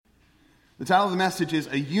The title of the message is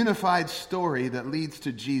A Unified Story That Leads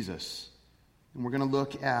to Jesus. And we're going to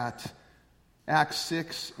look at Acts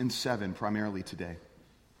 6 and 7 primarily today.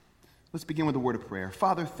 Let's begin with a word of prayer.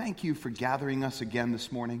 Father, thank you for gathering us again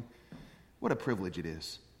this morning. What a privilege it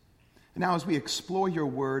is. And now as we explore your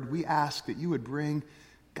word, we ask that you would bring,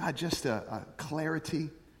 God, just a clarity,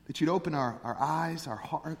 that you'd open our eyes, our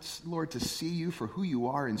hearts, Lord, to see you for who you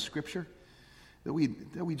are in Scripture, that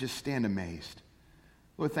we just stand amazed.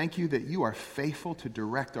 Lord, thank you that you are faithful to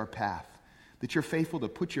direct our path, that you're faithful to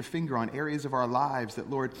put your finger on areas of our lives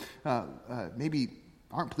that, Lord, maybe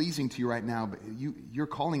aren't pleasing to you right now, but you're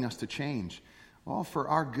calling us to change, all for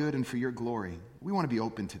our good and for your glory. We want to be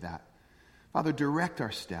open to that. Father, direct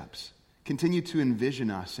our steps. Continue to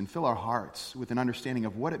envision us and fill our hearts with an understanding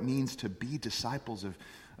of what it means to be disciples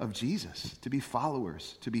of Jesus, to be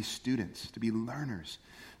followers, to be students, to be learners.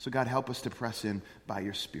 So God, help us to press in by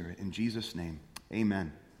your Spirit. In Jesus' name,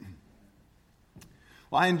 amen.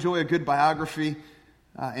 Well, I enjoy a good biography,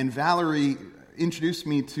 and Valerie introduced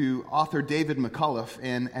me to author David McCullough,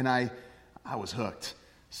 and I was hooked.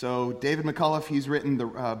 So David McCullough, he's written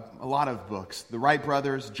a lot of books. The Wright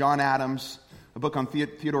brothers, John Adams, a book on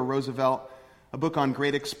Theodore Roosevelt, a book on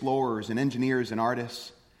great explorers and engineers and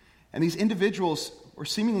artists. And these individuals were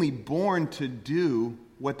seemingly born to do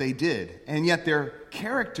what they did, and yet their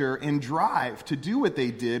character and drive to do what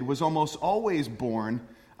they did was almost always born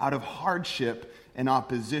out of hardship and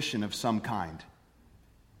opposition of some kind.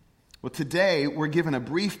 Well, today we're given a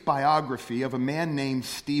brief biography of a man named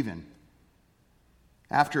Stephen.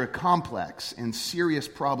 After a complex and serious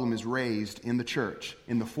problem is raised in the church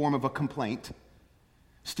in the form of a complaint,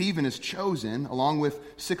 Stephen is chosen, along with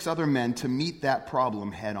 6 other men, to meet that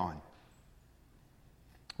problem head on.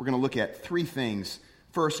 We're going to look at 3 things.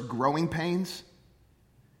 First, growing pains.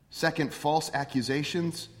 Second, false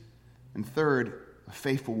accusations. And third, a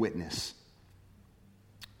faithful witness.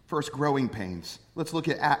 First, growing pains. Let's look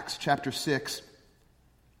at Acts chapter 6,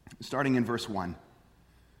 starting in verse 1.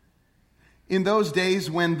 In those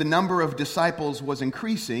days when the number of disciples was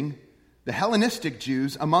increasing, the Hellenistic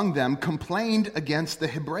Jews among them complained against the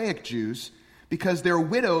Hebraic Jews because their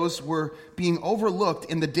widows were being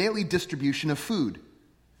overlooked in the daily distribution of food.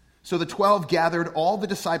 So the 12 gathered all the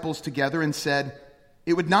disciples together and said,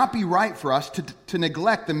 "It would not be right for us to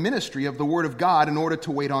neglect the ministry of the word of God in order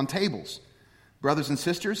to wait on tables. Brothers and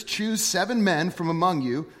sisters, choose 7 men from among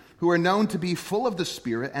you who are known to be full of the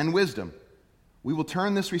Spirit and wisdom. We will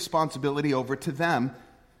turn this responsibility over to them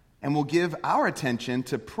and will give our attention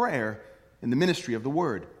to prayer in the ministry of the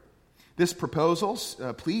word." This proposal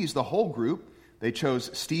pleased the whole group. They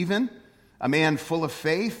chose Stephen, a man full of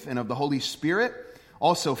faith and of the Holy Spirit,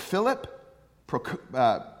 also Philip,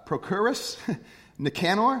 Prochorus,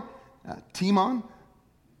 Nicanor, Timon,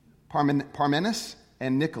 Parmenas,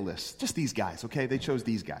 and Nicholas. Just these guys, okay? They chose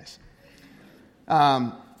these guys.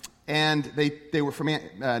 And they were from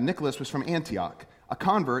Nicholas was from Antioch, a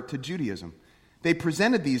convert to Judaism. They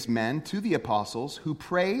presented these men to the apostles, who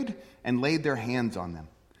prayed and laid their hands on them.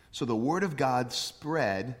 So the word of God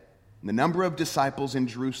spread, and the number of disciples in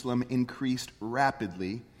Jerusalem increased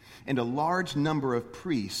rapidly, and a large number of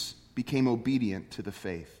priests became obedient to the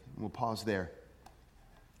faith. We'll pause there.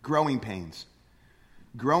 Growing pains.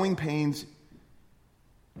 Growing pains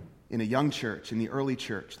in a young church, in the early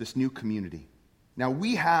church, this new community. Now,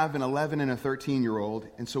 we have an 11 and a 13-year-old,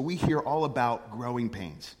 and so we hear all about growing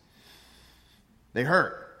pains. They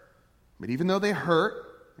hurt. But even though they hurt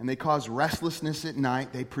and they cause restlessness at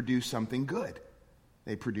night, they produce something good.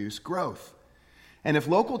 They produce growth. And if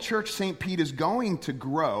local church St. Pete is going to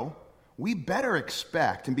grow, we better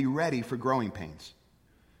expect and be ready for growing pains.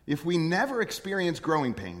 If we never experience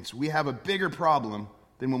growing pains, we have a bigger problem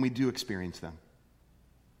than when we do experience them.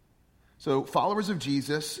 So followers of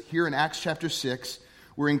Jesus, here in Acts chapter 6,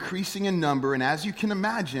 we're increasing in number, and as you can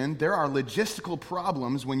imagine, there are logistical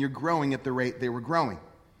problems when you're growing at the rate they were growing.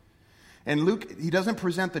 And Luke, he doesn't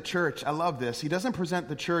present the church, I love this, he doesn't present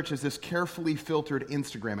the church as this carefully filtered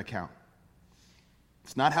Instagram account.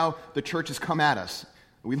 It's not how the church has come at us.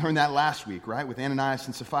 We learned that last week, right, with Ananias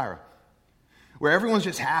and Sapphira, where everyone's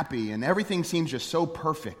just happy and everything seems just so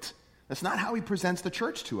perfect. That's not how he presents the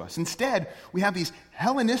church to us. Instead, we have these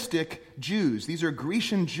Hellenistic Jews. These are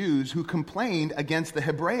Grecian Jews who complained against the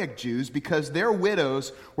Hebraic Jews because their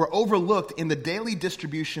widows were overlooked in the daily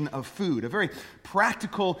distribution of food. A very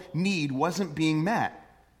practical need wasn't being met.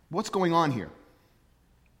 What's going on here?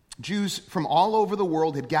 Jews from all over the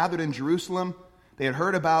world had gathered in Jerusalem. They had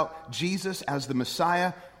heard about Jesus as the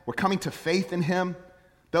Messiah, were coming to faith in him.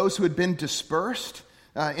 Those who had been dispersed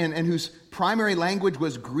and whose primary language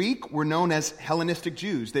was Greek were known as Hellenistic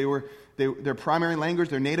Jews. They their primary language,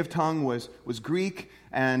 their native tongue was Greek,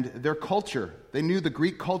 and their culture, they knew the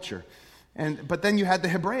Greek culture. But then you had the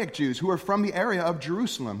Hebraic Jews who were from the area of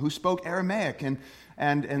Jerusalem, who spoke Aramaic,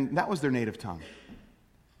 and that was their native tongue.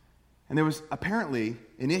 And there was apparently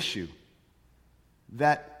an issue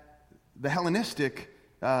that the Hellenistic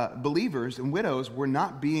believers and widows were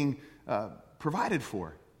not being provided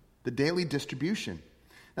for, the daily distribution.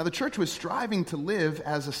 Now, the church was striving to live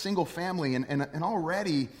as a single family, and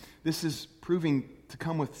already this is proving to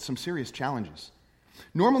come with some serious challenges.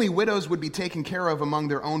 Normally, widows would be taken care of among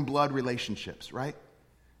their own blood relationships, right?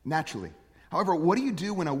 Naturally. However, what do you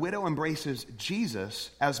do when a widow embraces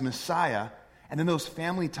Jesus as Messiah, and then those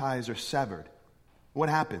family ties are severed? What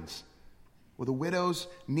happens? Well, the widow's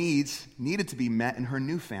needs needed to be met in her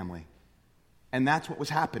new family, and that's what was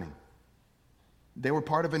happening. They were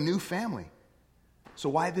part of a new family. So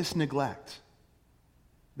why this neglect?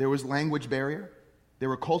 There was language barrier. There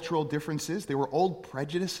were cultural differences. There were old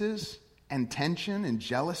prejudices and tension and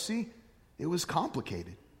jealousy. It was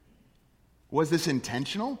complicated. Was this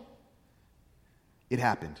intentional? It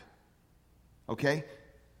happened. Okay?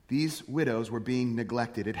 These widows were being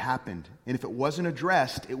neglected. It happened. And if it wasn't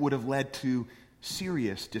addressed, it would have led to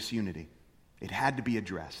serious disunity. It had to be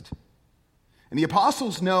addressed. And the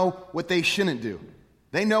apostles know what they shouldn't do.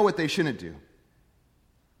 They know what they shouldn't do.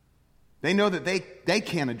 They know that they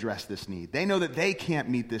can't address this need. They know that they can't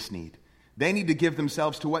meet this need. They need to give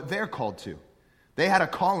themselves to what they're called to. They had a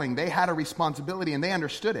calling, they had a responsibility, and they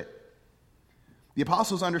understood it. The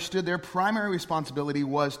apostles understood their primary responsibility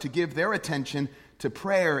was to give their attention to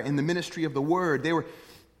prayer and the ministry of the word. They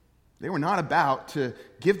were not about to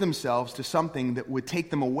give themselves to something that would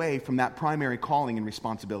take them away from that primary calling and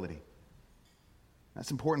responsibility.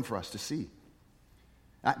 That's important for us to see.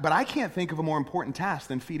 But I can't think of a more important task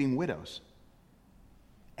than feeding widows.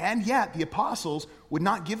 And yet, the apostles would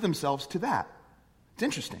not give themselves to that. It's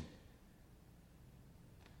interesting.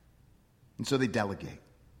 And so they delegate.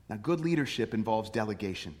 Now, good leadership involves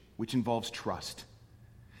delegation, which involves trust.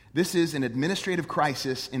 This is an administrative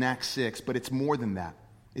crisis in Acts 6, but it's more than that.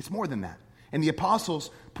 It's more than that. And the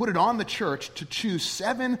apostles put it on the church to choose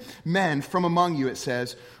 7 men from among you, it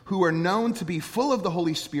says, who are known to be full of the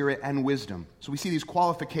Holy Spirit and wisdom. So we see these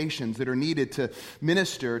qualifications that are needed to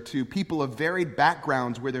minister to people of varied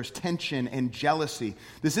backgrounds where there's tension and jealousy.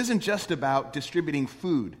 This isn't just about distributing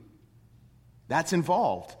food. That's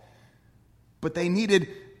involved. But they needed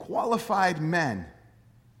qualified men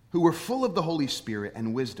who were full of the Holy Spirit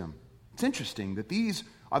and wisdom. It's interesting that these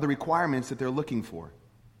are the requirements that they're looking for.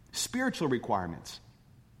 Spiritual requirements.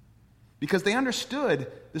 Because they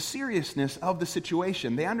understood the seriousness of the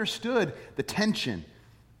situation. They understood the tension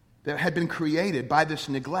that had been created by this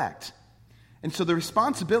neglect. And so the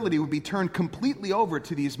responsibility would be turned completely over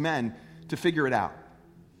to these men to figure it out.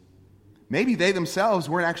 Maybe they themselves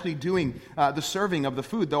weren't actually doing the serving of the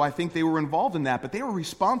food, though I think they were involved in that, but they were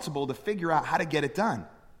responsible to figure out how to get it done.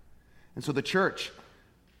 And so the church,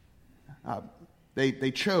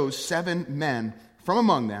 they chose 7 men from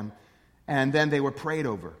among them, and then they were prayed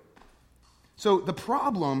over. So the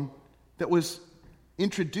problem that was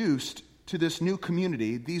introduced to this new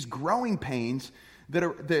community, these growing pains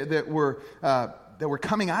that were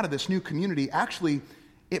coming out of this new community, actually,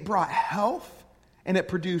 it brought health and it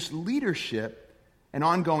produced leadership and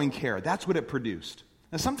ongoing care. That's what it produced.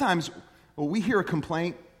 Now sometimes we hear a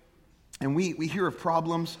complaint and we hear of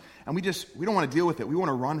problems and we don't want to deal with it. We want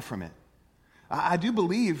to run from it. I do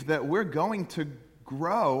believe that we're going to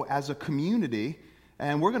grow as a community,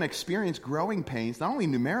 and we're going to experience growing pains. Not only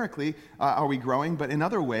numerically are we growing, but in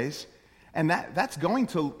other ways. And that's going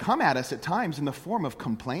to come at us at times in the form of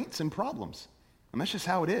complaints and problems. And that's just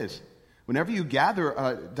how it is. Whenever you gather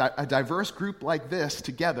a diverse group like this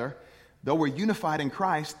together, though we're unified in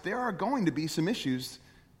Christ, there are going to be some issues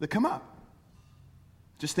that come up.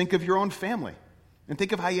 Just think of your own family, and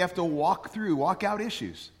think of how you have to walk out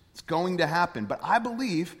issues. It's going to happen. But I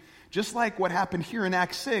believe, just like what happened here in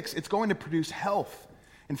Acts 6, it's going to produce health.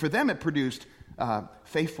 And for them, it produced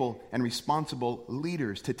faithful and responsible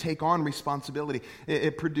leaders to take on responsibility.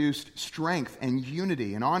 It produced strength and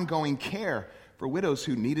unity and ongoing care for widows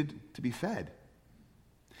who needed to be fed.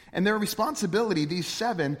 And their responsibility, these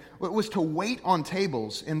 7, was to wait on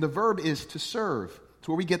tables, and the verb is to serve. It's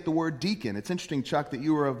where we get the word deacon. It's interesting, Chuck, that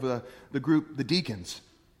you were of the group, the deacons.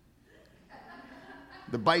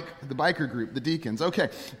 The biker group, the deacons. Okay,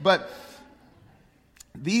 but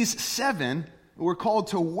these 7 were called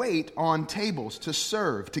to wait on tables, to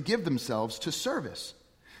serve, to give themselves to service.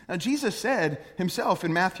 Now, Jesus said himself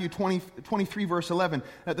in Matthew 23, verse 11,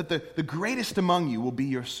 that the greatest among you will be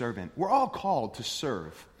your servant. We're all called to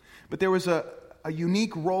serve. But there was a a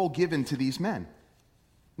unique role given to these men.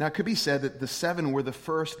 Now, it could be said that the 7 were the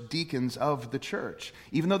first deacons of the church,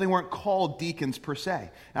 even though they weren't called deacons per se.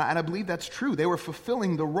 And I believe that's true. They were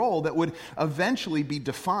fulfilling the role that would eventually be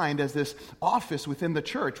defined as this office within the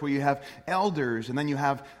church, where you have elders and then you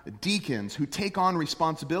have deacons who take on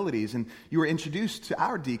responsibilities. And you were introduced to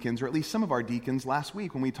our deacons, or at least some of our deacons, last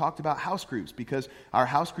week when we talked about house groups, because our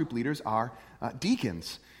house group leaders are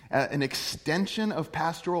deacons. An extension of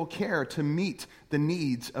pastoral care to meet the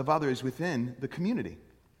needs of others within the community.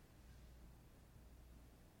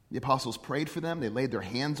 The apostles prayed for them. They laid their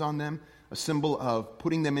hands on them, a symbol of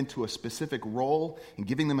putting them into a specific role and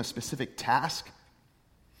giving them a specific task.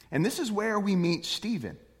 And this is where we meet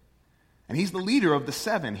Stephen. And he's the leader of the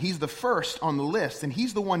 7. He's the first on the list, and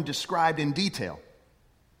he's the one described in detail.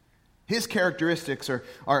 His characteristics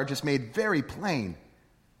are just made very plain.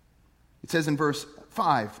 It says in verse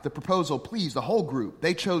 5, the proposal pleased the whole group.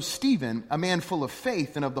 They chose Stephen, a man full of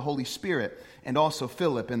faith and of the Holy Spirit, and also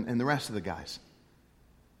Philip and the rest of the guys.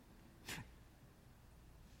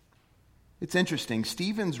 It's interesting.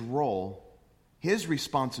 Stephen's role, his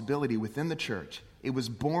responsibility within the church, it was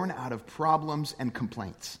born out of problems and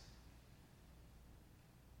complaints.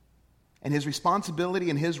 And his responsibility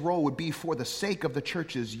and his role would be for the sake of the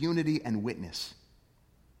church's unity and witness.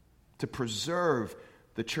 To preserve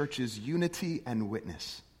the church's unity and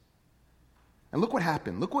witness. And look what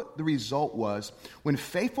happened. Look what the result was when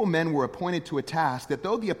faithful men were appointed to a task that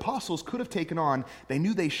though the apostles could have taken on, they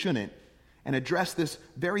knew they shouldn't, and address this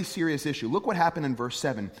very serious issue. Look what happened in verse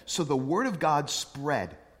 7. So the word of God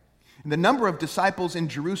spread, and the number of disciples in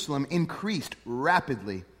Jerusalem increased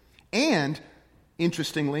rapidly, and,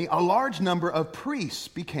 interestingly, a large number of priests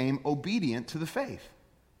became obedient to the faith.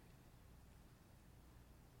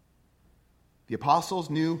 The apostles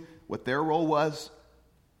knew what their role was.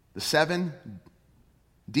 The 7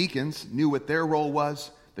 deacons knew what their role was.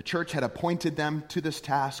 The church had appointed them to this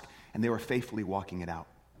task, and they were faithfully walking it out.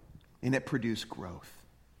 And it produced growth.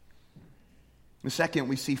 And second,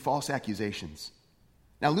 we see false accusations.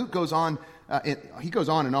 Now, Luke goes on, he goes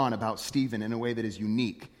on and on about Stephen in a way that is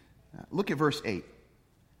unique. Look at verse 8.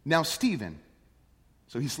 Now Stephen,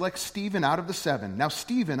 so he selects Stephen out of the 7. Now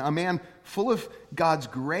Stephen, a man full of God's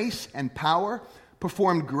grace and power,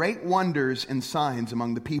 performed great wonders and signs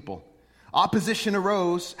among the people. Opposition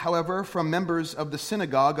arose, however, from members of the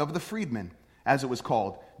synagogue of the freedmen, as it was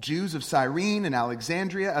called, Jews of Cyrene and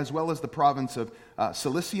Alexandria, as well as the province of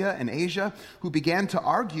Cilicia and Asia, who began to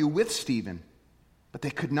argue with Stephen. But they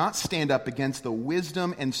could not stand up against the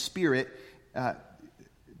wisdom and spirit,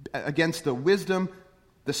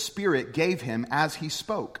 the Spirit gave him as he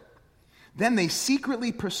spoke. Then they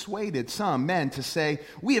secretly persuaded some men to say,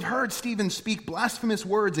 "We have heard Stephen speak blasphemous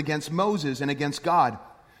words against Moses and against God."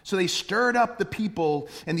 So they stirred up the people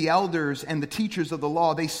and the elders and the teachers of the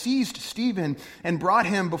law. They seized Stephen and brought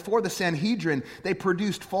him before the Sanhedrin. They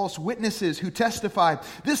produced false witnesses who testified,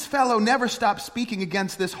 "This fellow never stopped speaking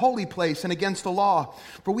against this holy place and against the law.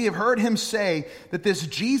 For we have heard him say that this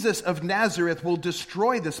Jesus of Nazareth will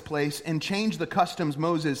destroy this place and change the customs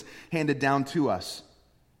Moses handed down to us."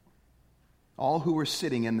 All who were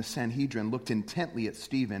sitting in the Sanhedrin looked intently at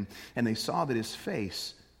Stephen, and they saw that his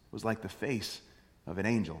face was like the face of an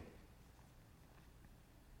angel.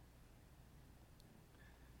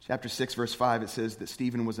 Chapter 6, verse 5, it says that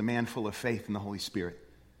Stephen was a man full of faith in the Holy Spirit.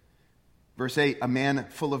 Verse 8, a man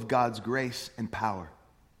full of God's grace and power.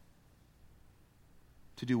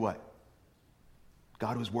 To do what?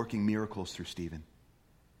 God was working miracles through Stephen.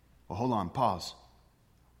 Well, hold on, pause.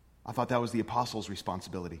 I thought that was the apostles'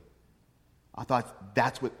 responsibility. I thought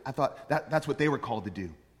that's what they were called to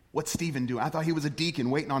do. What's Stephen doing? I thought he was a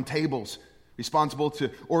deacon waiting on tables, responsible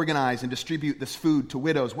to organize and distribute this food to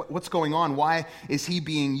widows. What's going on? Why is he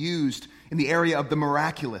being used in the area of the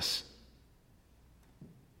miraculous?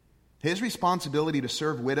 His responsibility to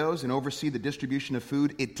serve widows and oversee the distribution of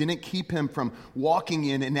food, it didn't keep him from walking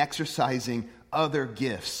in and exercising other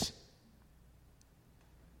gifts.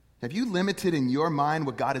 Have you limited in your mind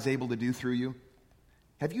what God is able to do through you?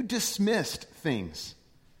 Have you dismissed things?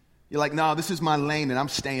 You're like, no, this is my lane and I'm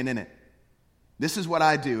staying in it. This is what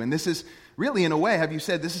I do. And this is really, in a way, have you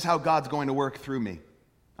said, this is how God's going to work through me?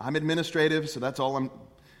 I'm administrative, so that's all I'm...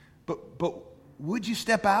 But would you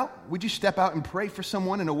step out? Would you step out and pray for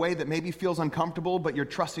someone in a way that maybe feels uncomfortable, but you're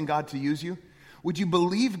trusting God to use you? Would you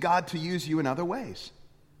believe God to use you in other ways?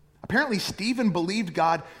 Apparently, Stephen believed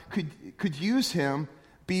God could use him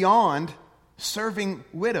beyond serving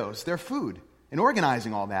widows their food and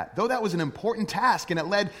organizing all that. Though that was an important task, and it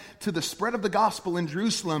led to the spread of the gospel in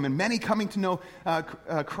Jerusalem and many coming to know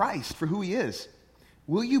Christ for who he is.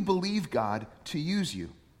 Will you believe God to use you?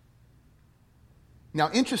 Now,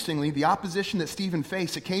 interestingly, the opposition that Stephen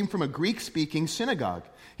faced, it came from a Greek-speaking synagogue.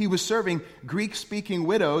 He was serving Greek-speaking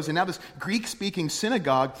widows, and now this Greek-speaking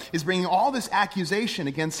synagogue is bringing all this accusation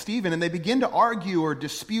against Stephen, and they begin to argue or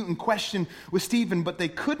dispute and question with Stephen, but they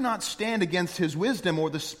could not stand against his wisdom or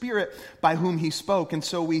the Spirit by whom he spoke. And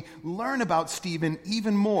so we learn about Stephen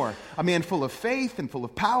even more, a man full of faith and full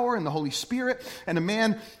of power and the Holy Spirit, and a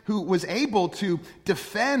man who was able to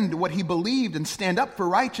defend what he believed and stand up for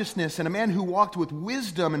righteousness, and a man who walked with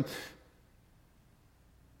wisdom and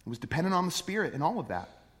was dependent on the Spirit and all of that.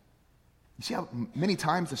 You see how many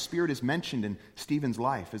times the Spirit is mentioned in Stephen's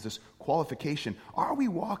life as this qualification. Are we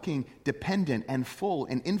walking dependent and full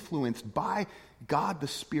and influenced by God the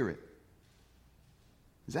Spirit?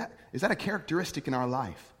 Is that a characteristic in our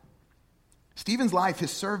life? Stephen's life, his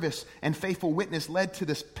service, and faithful witness led to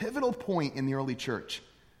this pivotal point in the early church.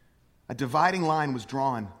 A dividing line was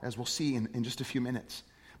drawn, as we'll see in just a few minutes.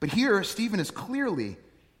 But here, Stephen is clearly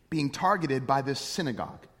being targeted by this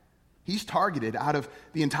synagogue. He's targeted out of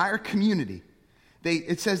the entire community.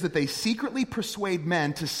 It says that they secretly persuade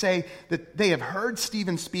men to say that they have heard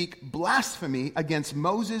Stephen speak blasphemy against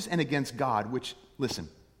Moses and against God, which, listen,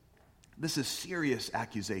 this is serious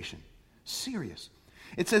accusation. Serious.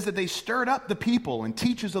 It says that they stirred up the people and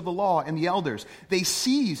teachers of the law and the elders. They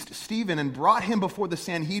seized Stephen and brought him before the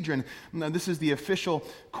Sanhedrin. Now, this is the official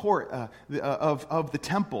court of the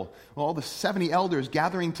temple. All the 70 elders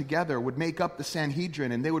gathering together would make up the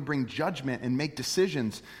Sanhedrin, and they would bring judgment and make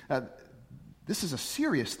decisions. This is a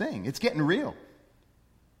serious thing. It's getting real.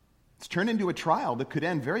 It's turned into a trial that could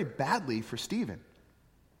end very badly for Stephen.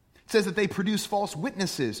 It says that they produced false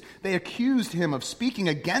witnesses. They accused him of speaking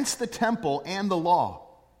against the temple and the law.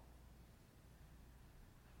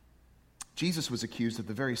 Jesus was accused of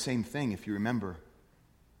the very same thing, if you remember.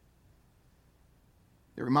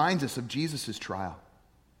 It reminds us of Jesus' trial.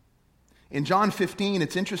 In John 15,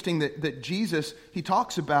 it's interesting that Jesus, he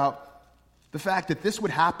talks about the fact that this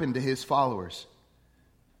would happen to his followers.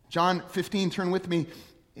 John 15, turn with me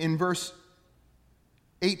in verse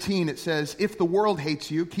 18, it says, if the world hates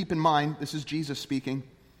you, keep in mind, this is Jesus speaking,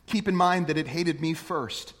 keep in mind that it hated me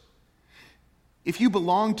first. If you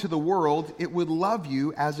belong to the world, it would love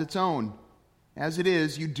you as its own. As it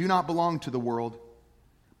is, you do not belong to the world.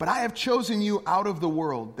 But I have chosen you out of the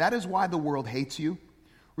world. That is why the world hates you.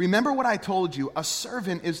 Remember what I told you, a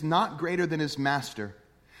servant is not greater than his master.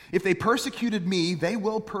 If they persecuted me, they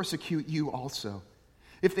will persecute you also.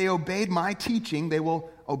 If they obeyed my teaching, they will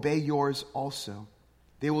obey yours also.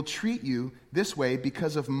 They will treat you this way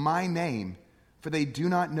because of my name, for they do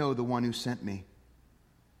not know the one who sent me.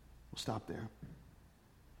 We'll stop there.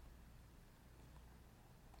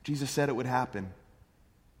 Jesus said it would happen.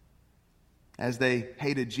 As they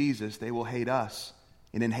hated Jesus, they will hate us.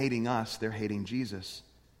 And in hating us, they're hating Jesus.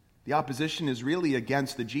 The opposition is really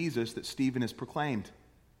against the Jesus that Stephen has proclaimed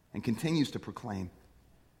and continues to proclaim.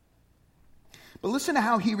 But listen to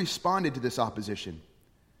how he responded to this opposition.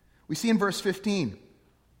 We see in verse 15,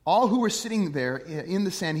 all who were sitting there in the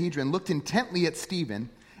Sanhedrin looked intently at Stephen,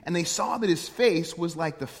 and they saw that his face was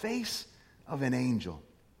like the face of an angel.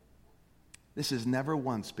 This has never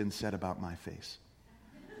once been said about my face.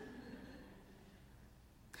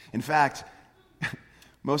 In fact,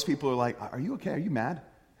 most people are like, are you okay? Are you mad?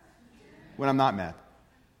 When I'm not mad.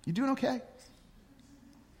 You doing okay?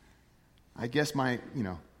 I guess my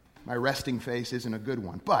resting face isn't a good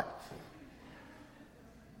one, but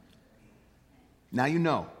now you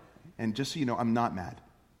know, and just so you know, I'm not mad,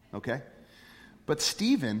 okay? But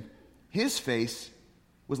Stephen, his face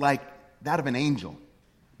was like that of an angel,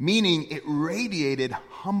 meaning it radiated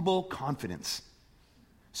humble confidence,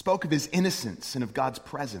 spoke of his innocence and of God's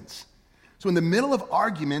presence. So in the middle of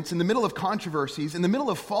arguments, in the middle of controversies, in the middle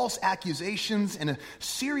of false accusations and a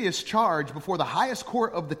serious charge before the highest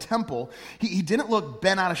court of the temple, he didn't look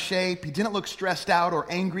bent out of shape, he didn't look stressed out or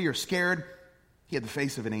angry or scared. He had the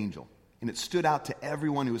face of an angel. And it stood out to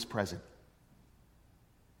everyone who was present.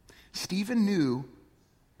 Stephen knew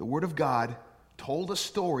the Word of God told a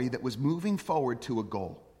story that was moving forward to a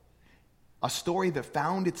goal. A story that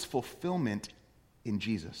found its fulfillment in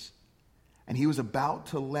Jesus. And he was about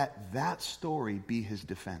to let that story be his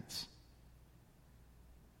defense.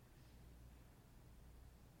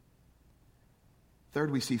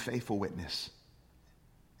 Third, we see faithful witness.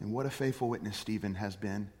 And what a faithful witness Stephen has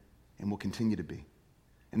been and will continue to be.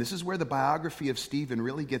 And this is where the biography of Stephen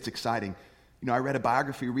really gets exciting. You know, I read a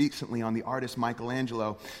biography recently on the artist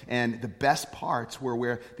Michelangelo, and the best parts were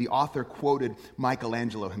where the author quoted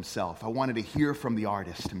Michelangelo himself. I wanted to hear from the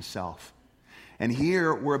artist himself. And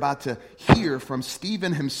here we're about to hear from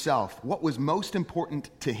Stephen himself what was most important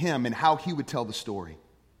to him and how he would tell the story.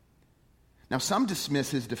 Now, some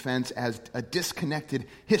dismiss his defense as a disconnected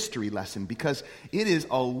history lesson because it is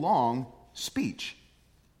a long speech.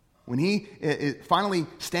 When he finally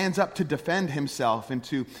stands up to defend himself and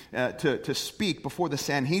to speak before the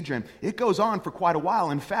Sanhedrin, it goes on for quite a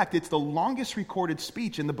while. In fact, it's the longest recorded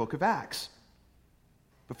speech in the book of Acts.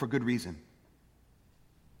 But for good reason.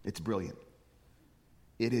 It's brilliant.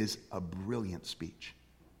 It is a brilliant speech.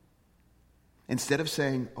 Instead of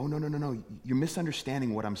saying, oh, no, you're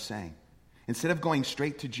misunderstanding what I'm saying. Instead of going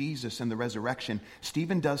straight to Jesus and the resurrection,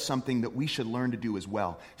 Stephen does something that we should learn to do as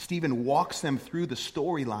well. Stephen walks them through the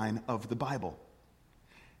storyline of the Bible.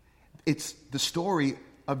 It's the story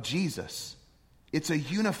of Jesus. It's a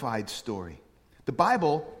unified story. The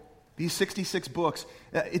Bible, these 66 books,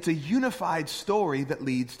 it's a unified story that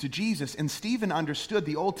leads to Jesus. And Stephen understood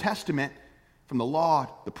the Old Testament from the law,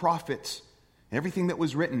 the prophets, everything that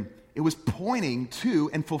was written. It was pointing to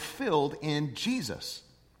and fulfilled in Jesus.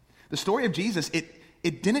 The story of Jesus,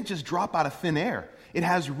 it didn't just drop out of thin air. It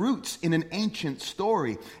has roots in an ancient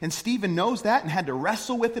story. And Stephen knows that and had to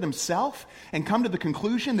wrestle with it himself and come to the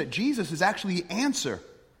conclusion that Jesus is actually the answer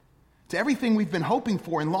to everything we've been hoping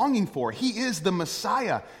for and longing for. He is the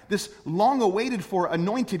Messiah, this long-awaited for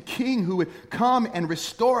anointed king who would come and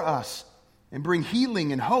restore us and bring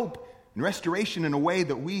healing and hope and restoration in a way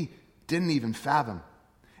that we didn't even fathom.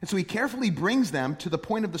 And so he carefully brings them to the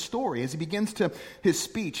point of the story. As he begins his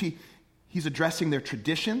speech, he's addressing their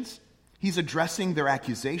traditions, he's addressing their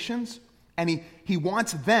accusations, and he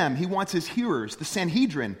wants his hearers, the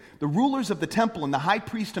Sanhedrin, the rulers of the temple, and the high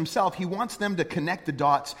priest himself, he wants them to connect the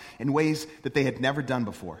dots in ways that they had never done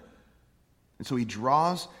before. And so he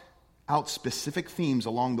draws out specific themes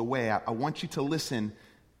along the way. I want you to listen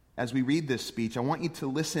as we read this speech. I want you to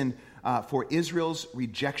listen for Israel's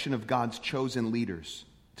rejection of God's chosen leaders.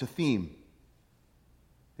 It's a theme.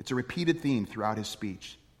 It's a repeated theme throughout his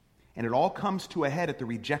speech. And it all comes to a head at the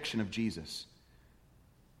rejection of Jesus.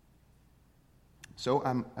 So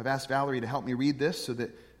I've asked Valerie to help me read this so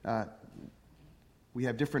that we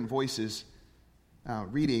have different voices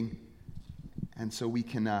reading, and so we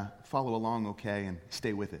can follow along okay and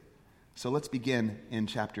stay with it. So let's begin in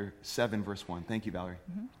chapter 7, verse 1. Thank you, Valerie.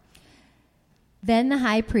 Mm-hmm. Then the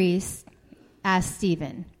high priest asked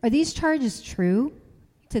Stephen, "Are these charges true?"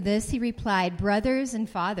 To this he replied, "Brothers and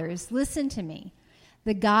fathers, listen to me.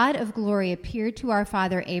 The God of glory appeared to our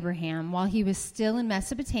father Abraham while he was still in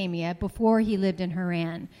Mesopotamia before he lived in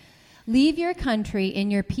Haran. 'Leave your country and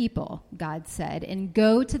your people,' God said, 'and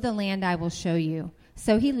go to the land I will show you.'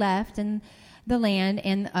 So he left the land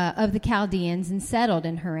of the Chaldeans and settled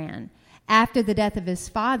in Haran. After the death of his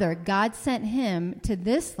father, God sent him to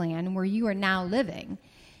this land where you are now living.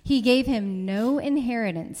 He gave him no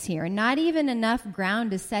inheritance here, not even enough ground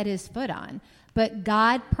to set his foot on. But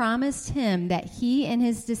God promised him that he and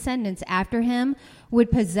his descendants after him would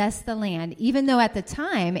possess the land, even though at the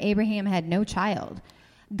time Abraham had no child.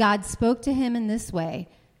 God spoke to him in this way,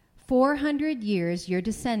 400 years your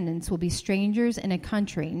descendants will be strangers in a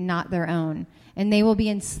country not their own, and they will be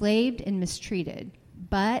enslaved and mistreated.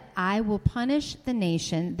 But I will punish the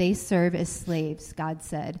nation they serve as slaves,' God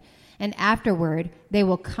said. 'And afterward, they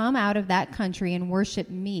will come out of that country and worship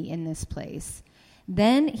me in this place.'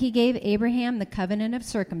 Then he gave Abraham the covenant of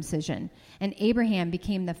circumcision, and Abraham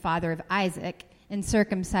became the father of Isaac and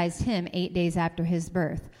circumcised him 8 days after his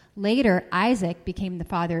birth. Later, Isaac became the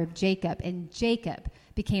father of Jacob, and Jacob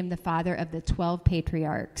became the father of the 12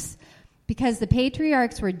 patriarchs. Because the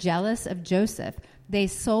patriarchs were jealous of Joseph, they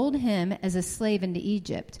sold him as a slave into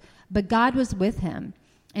Egypt. But God was with him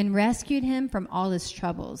and rescued him from all his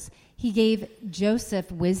troubles. He gave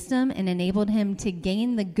Joseph wisdom and enabled him to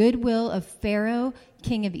gain the goodwill of Pharaoh,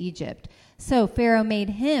 king of Egypt. So Pharaoh made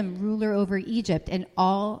him ruler over Egypt and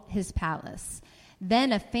all his palace.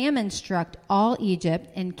 Then a famine struck all Egypt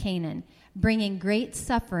and Canaan, bringing great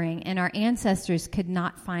suffering, and our ancestors could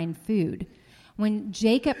not find food. When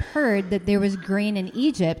Jacob heard that there was grain in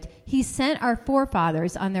Egypt, he sent our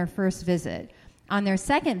forefathers on their first visit. On their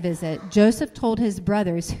second visit, Joseph told his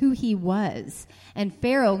brothers who he was, and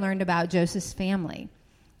Pharaoh learned about Joseph's family.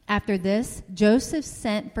 After this, Joseph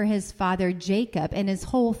sent for his father Jacob and his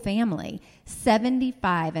whole family,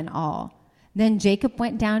 75 in all. Then Jacob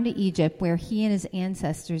went down to Egypt, where he and his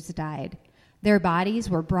ancestors died. Their bodies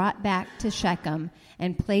were brought back to Shechem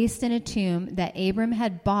and placed in a tomb that Abram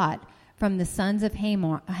had bought from the sons of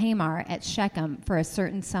Hamor at Shechem for a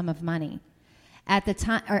certain sum of money. As the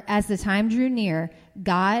time drew near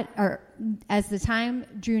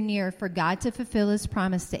for God to fulfill his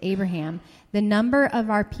promise to Abraham, the number of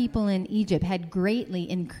our people in Egypt had greatly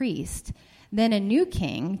increased. Then a new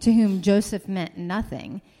king, to whom Joseph meant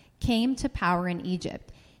nothing, came to power in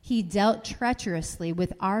Egypt. He dealt treacherously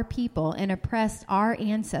with our people and oppressed our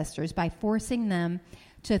ancestors by forcing them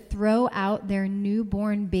to throw out their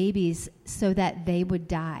newborn babies so that they would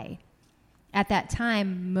die. At that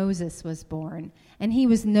time, Moses was born, and he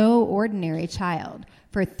was no ordinary child.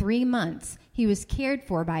 For 3 months, he was cared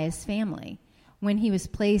for by his family. When he was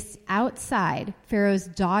placed outside, Pharaoh's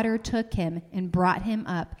daughter took him and brought him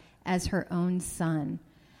up as her own son.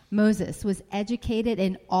 Moses was educated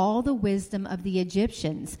in all the wisdom of the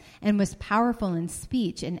Egyptians and was powerful in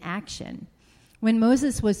speech and action. When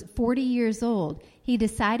Moses was 40 years old, he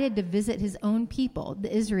decided to visit his own people,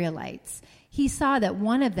 the Israelites. He saw that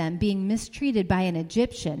one of them being mistreated by an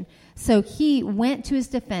Egyptian, so he went to his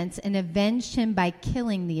defense and avenged him by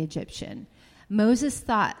killing the Egyptian. Moses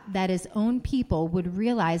thought that his own people would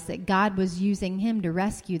realize that God was using him to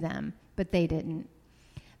rescue them, but they didn't.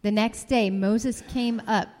 The next day, Moses came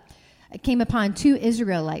upon 2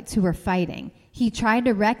 Israelites who were fighting. He tried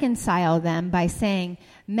to reconcile them by saying,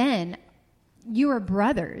 "Men, you are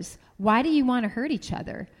brothers. Why do you want to hurt each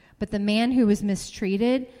other?" But the man who was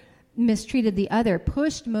mistreated the other,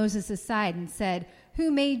 pushed Moses aside and said, "Who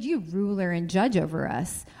made you ruler and judge over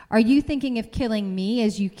us? Are you thinking of killing me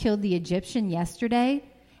as you killed the Egyptian yesterday?"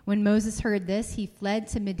 When Moses heard this, he fled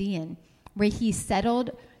to Midian, where he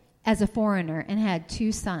settled as a foreigner and had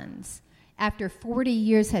 2 sons. After 40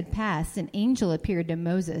 years had passed, an angel appeared to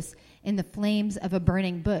Moses in the flames of a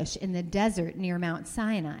burning bush in the desert near Mount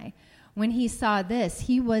Sinai. When he saw this,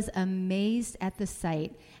 he was amazed at the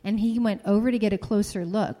sight, and he went over to get a closer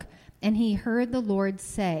look. And he heard the Lord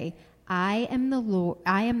say, I am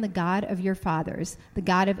the God of your fathers, the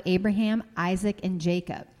God of Abraham, Isaac, and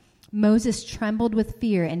Jacob." Moses trembled with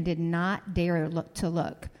fear and did not dare to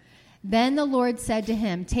look. Then the Lord said to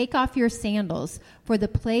him, "Take off your sandals, for the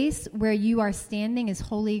place where you are standing is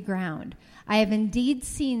holy ground. I have indeed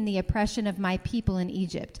seen the oppression of my people in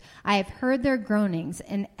Egypt. I have heard their groanings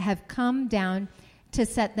and have come down to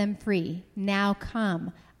set them free. Now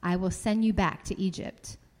come, I will send you back to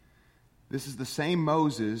Egypt." This is the same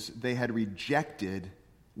Moses they had rejected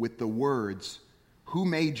with the words, "Who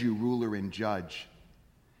made you ruler and judge?"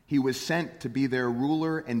 He was sent to be their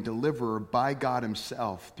ruler and deliverer by God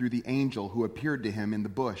himself through the angel who appeared to him in the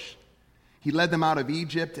bush. He led them out of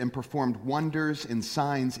Egypt and performed wonders and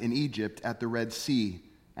signs in Egypt at the Red Sea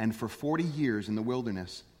and for 40 years in the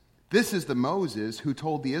wilderness. This is the Moses who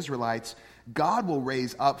told the Israelites, "God will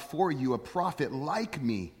raise up for you a prophet like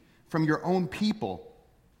me from your own people."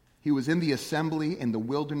 He was in the assembly in the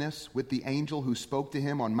wilderness with the angel who spoke to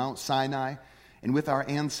him on Mount Sinai and with our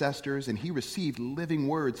ancestors, and he received living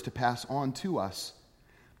words to pass on to us.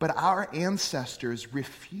 But our ancestors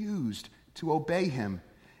refused to obey him.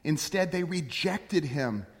 Instead, they rejected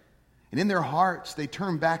him. And in their hearts, they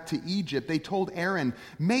turned back to Egypt. They told Aaron,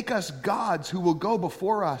 "Make us gods who will go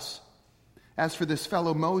before us." As for this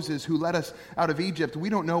fellow Moses who led us out of Egypt, we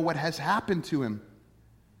don't know what has happened to him.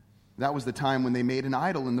 That was the time when they made an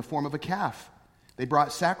idol in the form of a calf. They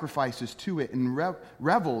brought sacrifices to it and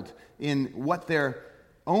reveled in what their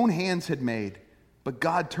own hands had made. But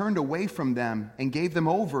God turned away from them and gave them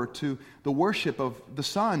over to the worship of the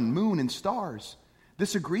sun, moon, and stars.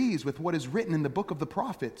 This agrees with what is written in the book of the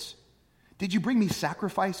prophets. "Did you bring me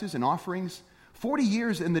sacrifices and offerings? 40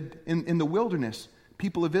 years in the wilderness,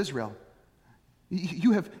 people of Israel.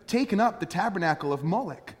 You have taken up the tabernacle of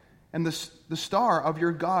Moloch and the star of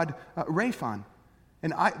your god Raphan,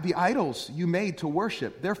 and the idols you made to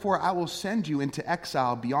worship. Therefore I will send you into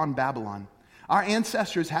exile beyond Babylon." Our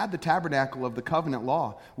ancestors had the tabernacle of the covenant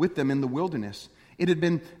law with them in the wilderness. It had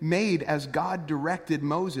been made as God directed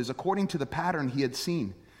Moses according to the pattern he had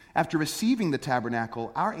seen. After receiving the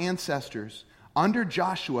tabernacle, our ancestors under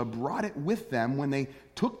Joshua brought it with them when they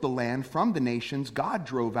took the land from the nations God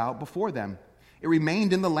drove out before them. It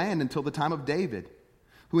remained in the land until the time of David,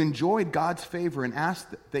 who enjoyed God's favor and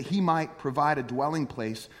asked that he might provide a dwelling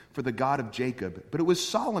place for the God of Jacob. But it was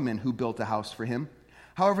Solomon who built a house for him.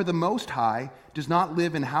 However, the Most High does not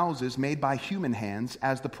live in houses made by human hands.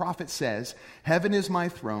 As the prophet says, "Heaven is my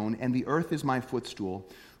throne and the earth is my footstool.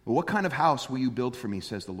 Well, what kind of house will you build for me,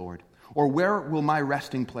 says the Lord? Or where will my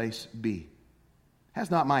resting place be?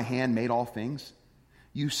 Has not my hand made all things?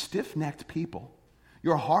 You stiff-necked people,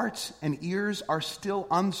 your hearts and ears are still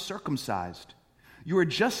uncircumcised. You are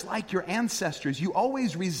just like your ancestors. You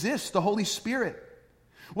always resist the Holy Spirit.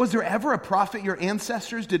 Was there ever a prophet your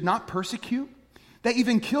ancestors did not persecute? They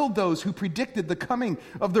even killed those who predicted the coming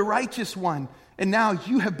of the righteous one. And now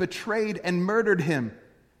you have betrayed and murdered him.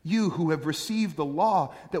 You who have received the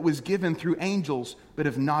law that was given through angels, but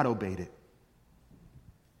have not obeyed it."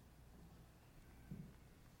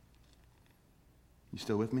 You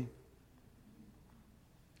still with me?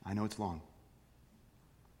 I know it's long.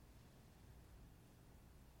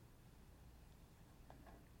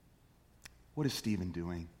 What is Stephen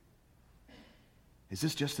doing? Is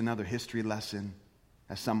this just another history lesson,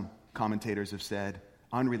 as some commentators have said,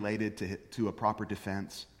 unrelated to a proper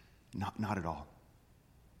defense? Not at all.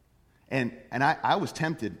 And I was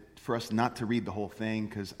tempted for us not to read the whole thing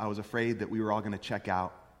because I was afraid that we were all going to check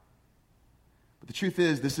out. But the truth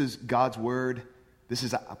is, this is God's word. This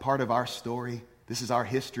is a part of our story. This is our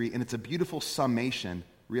history. And it's a beautiful summation,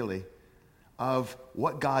 really, of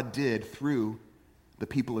what God did through the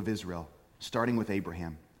people of Israel, starting with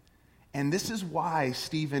Abraham. And this is why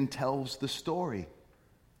Stephen tells the story.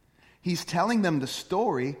 He's telling them the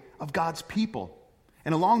story of God's people.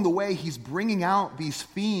 And along the way, he's bringing out these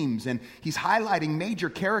themes and he's highlighting major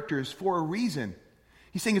characters for a reason.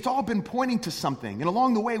 He's saying it's all been pointing to something. And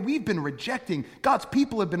along the way, we've been rejecting, God's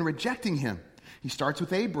people have been rejecting him. He starts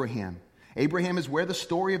with Abraham. Abraham is where the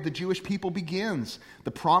story of the Jewish people begins.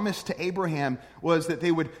 The promise to Abraham was that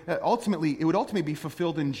it would ultimately be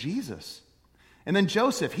fulfilled in Jesus. And then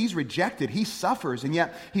Joseph, he's rejected, he suffers, and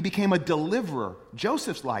yet he became a deliverer.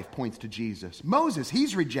 Joseph's life points to Jesus. Moses,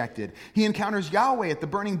 he's rejected. He encounters Yahweh at the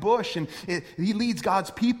burning bush, and he leads God's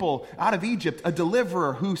people out of Egypt, a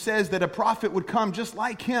deliverer who says that a prophet would come just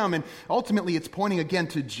like him, and ultimately it's pointing again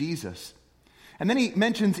to Jesus. And then he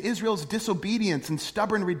mentions Israel's disobedience and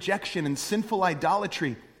stubborn rejection and sinful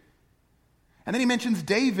idolatry. And then he mentions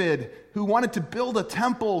David, who wanted to build a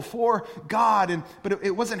temple for God, but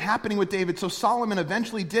it wasn't happening with David, so Solomon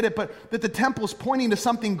eventually did it, but that the temple is pointing to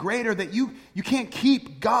something greater, that you can't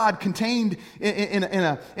keep God contained in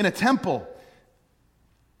a temple.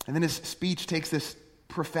 And then his speech takes this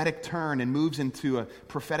prophetic turn and moves into a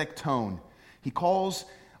prophetic tone. He calls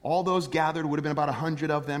all those gathered, would have been about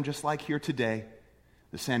 100 of them, just like here today,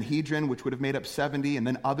 the Sanhedrin, which would have made up 70, and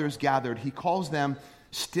then others gathered. He calls them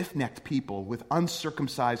stiff-necked people with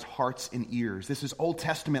uncircumcised hearts and ears. This is Old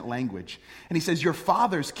Testament language. And he says, your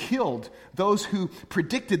fathers killed those who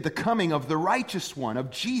predicted the coming of the righteous one,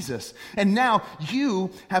 of Jesus. And now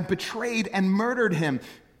you have betrayed and murdered him.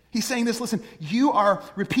 He's saying this, listen, you are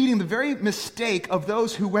repeating the very mistake of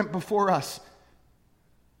those who went before us.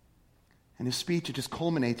 And his speech, it just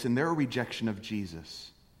culminates in their rejection of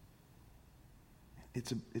Jesus.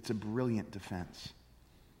 It's a brilliant defense.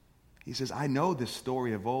 He says, I know this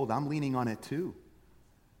story of old. I'm leaning on it too.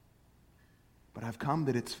 But I've come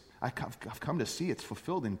to see it's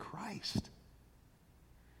fulfilled in Christ.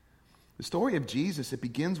 The story of Jesus, it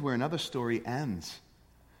begins where another story ends.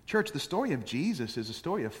 Church, the story of Jesus is a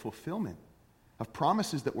story of fulfillment, of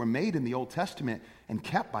promises that were made in the Old Testament and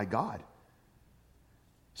kept by God.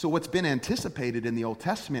 So what's been anticipated in the Old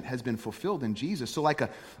Testament has been fulfilled in Jesus. So like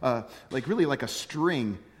a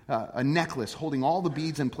string, a necklace holding all the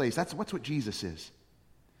beads in place. That's what Jesus is.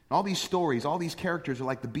 All these stories, all these characters are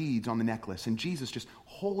like the beads on the necklace, and Jesus just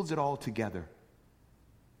holds it all together.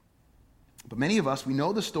 But many of us, we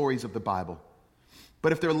know the stories of the Bible.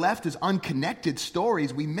 But if they're left as unconnected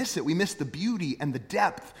stories, we miss it. We miss the beauty and the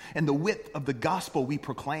depth and the width of the gospel we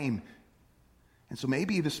proclaim. And so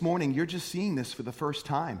maybe this morning you're just seeing this for the first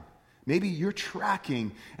time. Maybe you're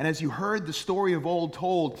tracking, and as you heard the story of old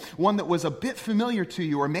told, one that was a bit familiar to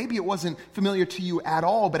you, or maybe it wasn't familiar to you at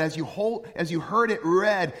all, but as you heard it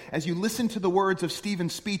read, as you listened to the words of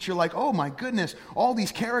Stephen's speech, you're like, oh my goodness, all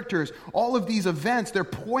these characters, all of these events, they're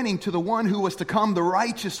pointing to the one who was to come, the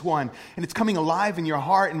righteous one, and it's coming alive in your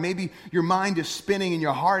heart, and maybe your mind is spinning and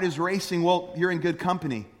your heart is racing. Well, you're in good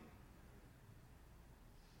company.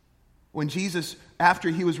 When Jesus, after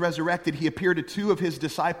he was resurrected, he appeared to two of his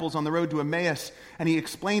disciples on the road to Emmaus, and he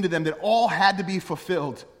explained to them that all had to be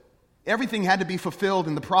fulfilled. Everything had to be fulfilled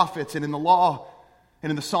in the prophets and in the law and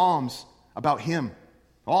in the Psalms about him.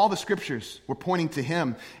 All the scriptures were pointing to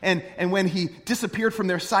him. And when he disappeared from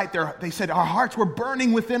their sight, they said, our hearts were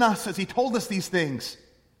burning within us as he told us these things.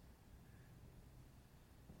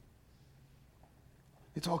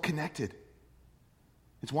 It's all connected.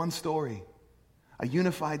 It's one story. A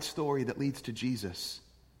unified story that leads to Jesus.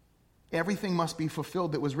 Everything must be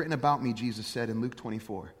fulfilled that was written about me, Jesus said in Luke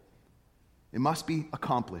 24. It must be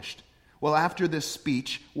accomplished. Well, after this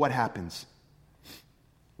speech, what happens?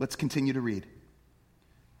 Let's continue to read.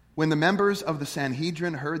 When the members of the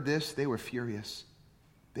Sanhedrin heard this, they were furious.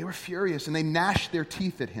 They were furious, and they gnashed their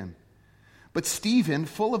teeth at him. But Stephen,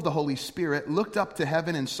 full of the Holy Spirit, looked up to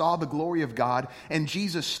heaven and saw the glory of God and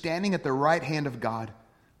Jesus standing at the right hand of God.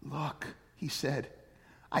 Look, he said,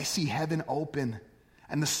 I see heaven open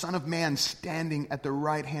and the Son of Man standing at the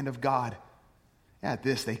right hand of God. At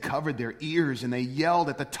this, they covered their ears and they yelled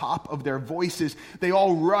at the top of their voices. They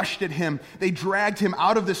all rushed at him. They dragged him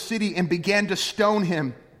out of the city and began to stone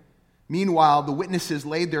him. Meanwhile, the witnesses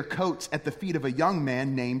laid their coats at the feet of a young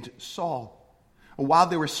man named Saul. While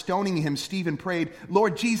they were stoning him, Stephen prayed,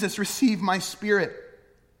 "Lord Jesus, receive my spirit."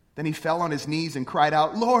 Then he fell on his knees and cried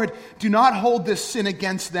out, "Lord, do not hold this sin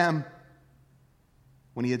against them."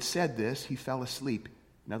 When he had said this, he fell asleep.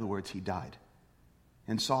 In other words, he died.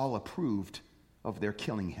 And Saul approved of their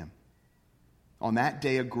killing him. On that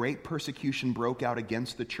day, a great persecution broke out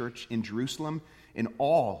against the church in Jerusalem, and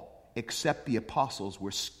all except the apostles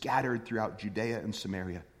were scattered throughout Judea and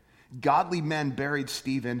Samaria. Godly men buried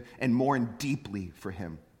Stephen and mourned deeply for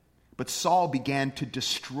him. But Saul began to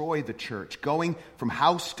destroy the church. Going from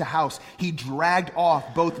house to house, he dragged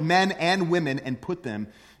off both men and women and put them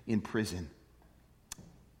in prison.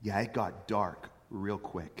 Yeah, it got dark real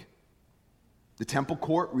quick. The temple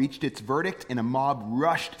court reached its verdict, and a mob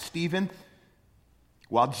rushed Stephen,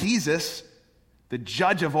 while Jesus, the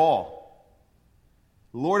judge of all,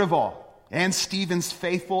 Lord of all, and Stephen's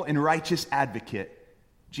faithful and righteous advocate,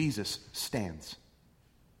 Jesus stands.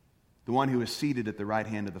 The one who is seated at the right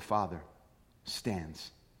hand of the Father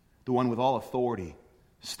stands. The one with all authority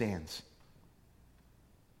stands.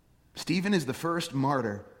 Stephen is the first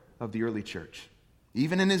martyr of the early church.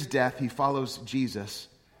 Even in his death, he follows Jesus.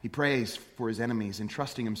 He prays for his enemies,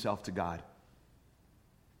 entrusting himself to God.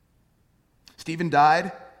 Stephen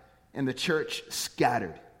died, and the church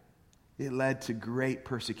scattered. It led to great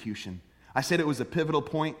persecution. I said it was a pivotal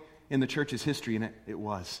point in the church's history, and it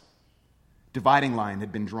was. Dividing line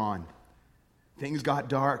had been drawn. Things got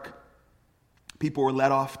dark. People were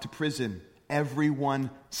led off to prison.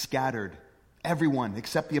 Everyone scattered. Everyone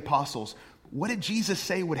except the apostles. What did Jesus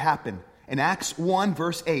say would happen? In Acts 1,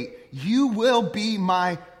 verse 8, "You will be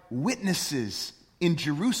my witnesses in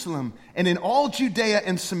Jerusalem and in all Judea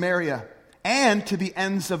and Samaria and to the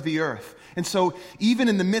ends of the earth." And so even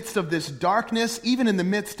in the midst of this darkness, even in the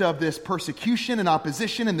midst of this persecution and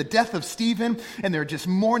opposition and the death of Stephen, and they're just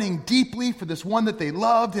mourning deeply for this one that they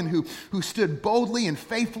loved and who stood boldly and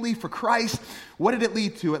faithfully for Christ, what did it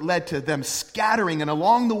lead to? It led to them scattering, and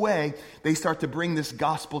along the way, they start to bring this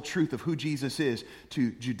gospel truth of who Jesus is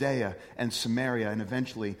to Judea and Samaria, and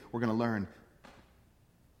eventually, we're going to learn,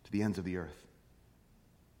 to the ends of the earth.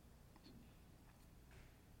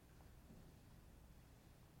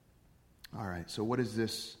 All right, so what does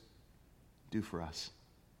this do for us?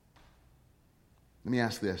 Let me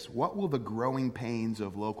ask this. What will the growing pains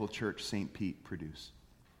of local church St. Pete produce?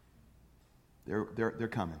 They're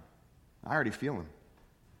coming. I already feel them.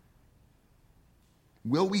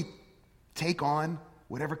 Will we take on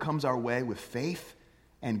whatever comes our way with faith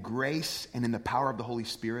and grace and in the power of the Holy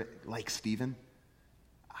Spirit like Stephen?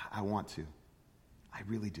 I want to. I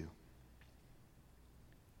really do.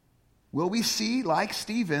 Will we see, like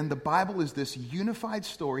Stephen, the Bible is this unified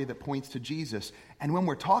story that points to Jesus? And when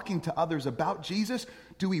we're talking to others about Jesus,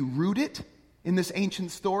 do we root it in this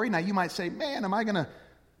ancient story? Now you might say, man, I'm going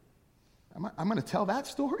to tell that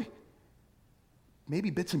story? Maybe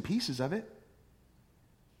bits and pieces of it.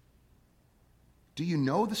 Do you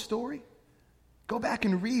know the story? Go back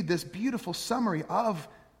and read this beautiful summary of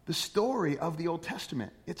the story of the Old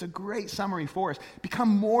Testament. It's a great summary for us. Become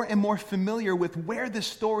more and more familiar with where this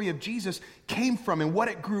story of Jesus came from and what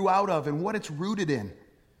it grew out of and what it's rooted in.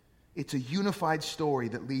 It's a unified story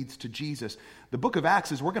that leads to Jesus. The book of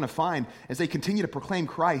Acts, as we're going to find, as they continue to proclaim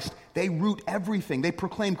Christ, they root everything. They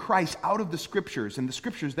proclaim Christ out of the Scriptures, and the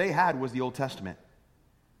Scriptures they had was the Old Testament.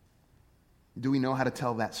 Do we know how to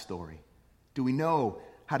tell that story? Do we know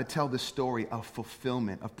how to tell the story of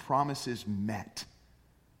fulfillment, of promises met?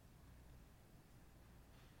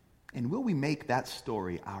 And will we make that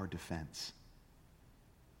story our defense?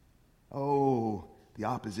 Oh, the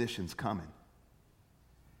opposition's coming.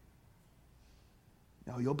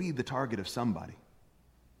 No, you'll be the target of somebody.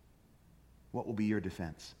 What will be your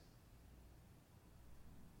defense?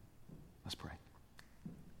 Let's pray.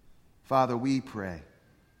 Father, we pray,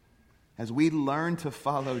 as we learn to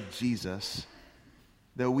follow Jesus,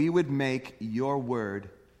 that we would make your word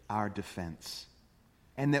our defense.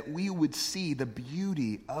 And that we would see the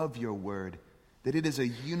beauty of your word, that it is a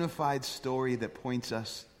unified story that points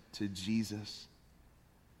us to Jesus.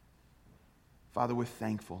 Father, we're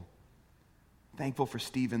thankful. Thankful for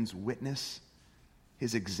Stephen's witness,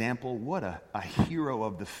 his example. What a hero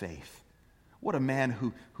of the faith. What a man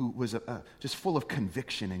who was just full of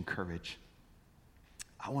conviction and courage.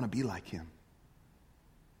 I want to be like him.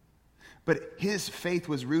 But his faith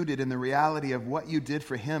was rooted in the reality of what you did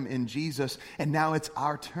for him in Jesus, and now it's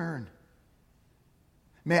our turn.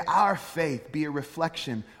 May our faith be a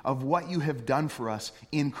reflection of what you have done for us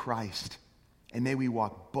in Christ, and may we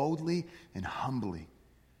walk boldly and humbly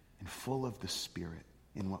and full of the Spirit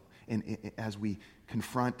as we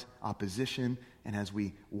confront opposition and as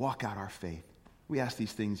we walk out our faith. We ask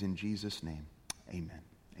these things in Jesus' name. Amen.